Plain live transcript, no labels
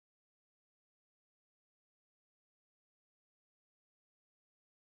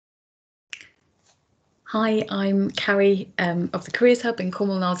Hi, I'm Carrie of the Careers Hub in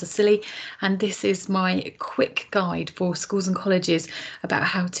Cornwall and Isles of Scilly, and this is my quick guide for schools and colleges about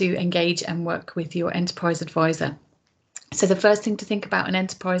how to engage and work with your enterprise advisor. So the first thing to think about an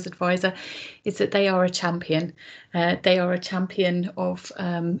enterprise advisor is that they are a champion. They are a champion of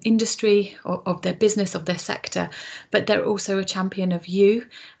industry, of their business, of their sector, but they're also a champion of you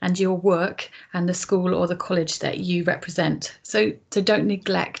and your work and the school or the college that you represent. So don't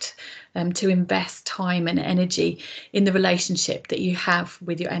neglect to invest time and energy in the relationship that you have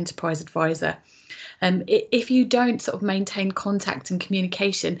with your enterprise advisor. If you don't sort of maintain contact and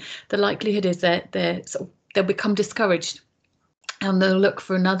communication, the likelihood is that they'll become discouraged and they'll look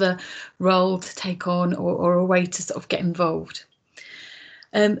for another role to take on or a way to sort of get involved.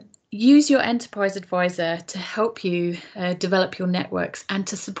 Use your enterprise advisor to help you develop your networks and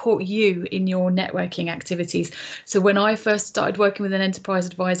to support you in your networking activities. So when I first started working with an enterprise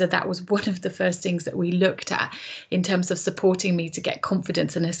advisor, that was one of the first things that we looked at in terms of supporting me to get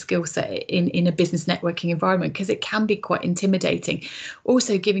confidence and a skill set in a business networking environment, because it can be quite intimidating.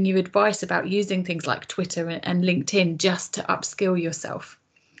 Also giving you advice about using things like Twitter and LinkedIn just to upskill yourself.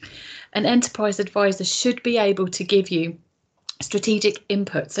 An enterprise advisor should be able to give you strategic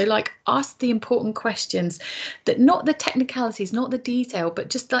input. So like ask the important questions, that not the technicalities, not the detail,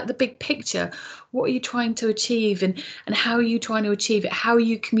 but just like the big picture. What are you trying to achieve and how are you trying to achieve it? How are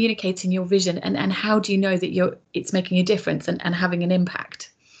you communicating your vision and how do you know that it's making a difference and having an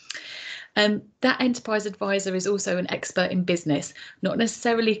impact? That enterprise advisor is also an expert in business, not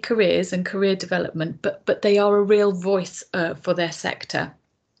necessarily careers and career development, but they are a real voice for their sector,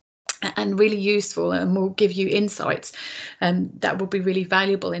 and really useful, and will give you insights that will be really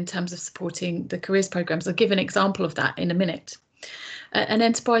valuable in terms of supporting the careers programs. I'll give an example of that in a minute. An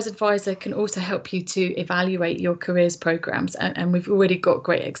enterprise advisor can also help you to evaluate your careers programs, and we've already got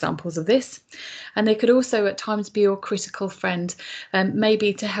great examples of this. And they could also at times be your critical friend,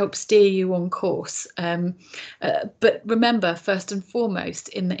 maybe to help steer you on course. But remember, first and foremost,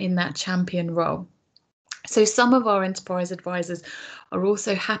 in that champion role. So some of our enterprise advisors are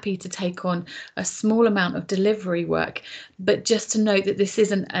also happy to take on a small amount of delivery work, but just to note that this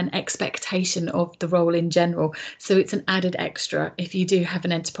isn't an expectation of the role in general. So it's an added extra if you do have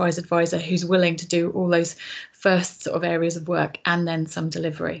an enterprise advisor who's willing to do all those first sort of areas of work and then some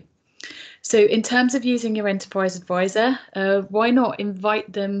delivery. So in terms of using your enterprise advisor, why not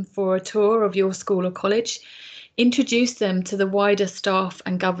invite them for a tour of your school or college, introduce them to the wider staff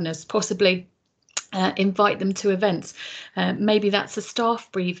and governors, possibly invite them to events. Maybe that's a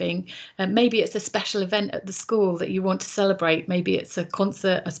staff briefing. Maybe it's a special event at the school that you want to celebrate. Maybe it's a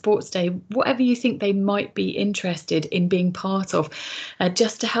concert, a sports day, whatever you think they might be interested in being part of,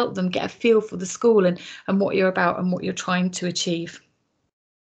 just to help them get a feel for the school and what you're about and what you're trying to achieve.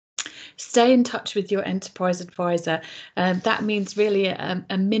 Stay in touch with your enterprise advisor. That means really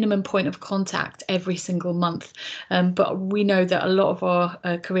a minimum point of contact every single month. But we know that a lot of our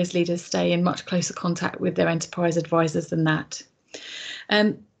careers leaders stay in much closer contact with their enterprise advisors than that.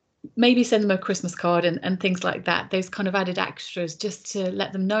 Maybe send them a Christmas card and things like that, those kind of added extras, just to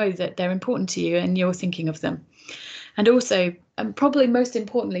let them know that they're important to you and you're thinking of them. And also, and probably most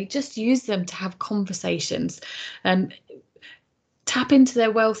importantly, just use them to have conversations. Tap into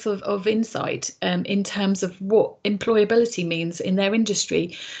their wealth of insight in terms of what employability means in their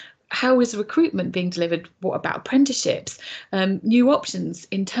industry. How is recruitment being delivered? What about apprenticeships, new options,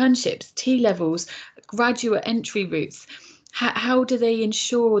 internships, T-levels, graduate entry routes? How do they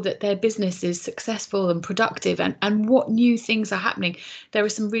ensure that their business is successful and productive, and what new things are happening? There are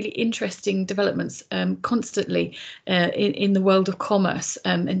some really interesting developments constantly in the world of commerce,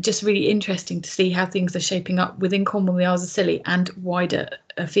 and just really interesting to see how things are shaping up within Cornwall and the Isles of Scilly and wider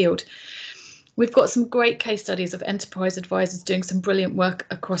afield. We've got some great case studies of enterprise advisors doing some brilliant work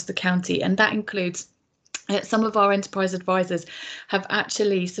across the county, and that includes some of our enterprise advisors have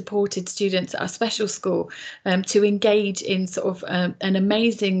actually supported students at a special school to engage in sort of an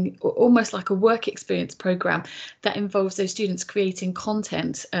amazing, almost like a work experience program that involves those students creating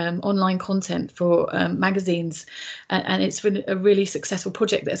content, online content for magazines. And it's been a really successful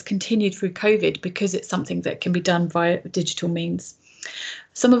project that's continued through COVID because it's something that can be done via digital means.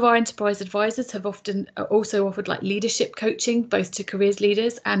 Some of our enterprise advisors have often also offered like leadership coaching, both to careers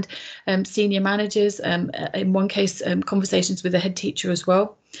leaders and senior managers. In one case, conversations with the head teacher as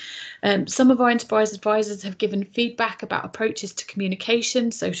well. Some of our enterprise advisors have given feedback about approaches to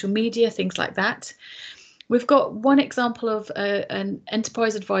communication, social media, things like that. We've got one example of an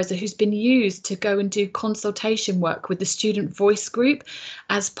enterprise advisor who's been used to go and do consultation work with the student voice group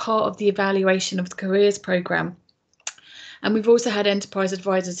as part of the evaluation of the careers programme. And we've also had enterprise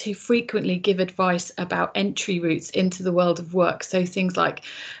advisors who frequently give advice about entry routes into the world of work. So things like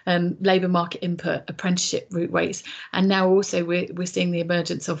labour market input, apprenticeship route rates, and now also we're seeing the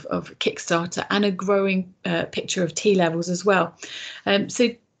emergence of Kickstarter and a growing picture of T-levels as well. So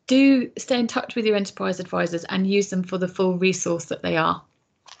do stay in touch with your enterprise advisors and use them for the full resource that they are.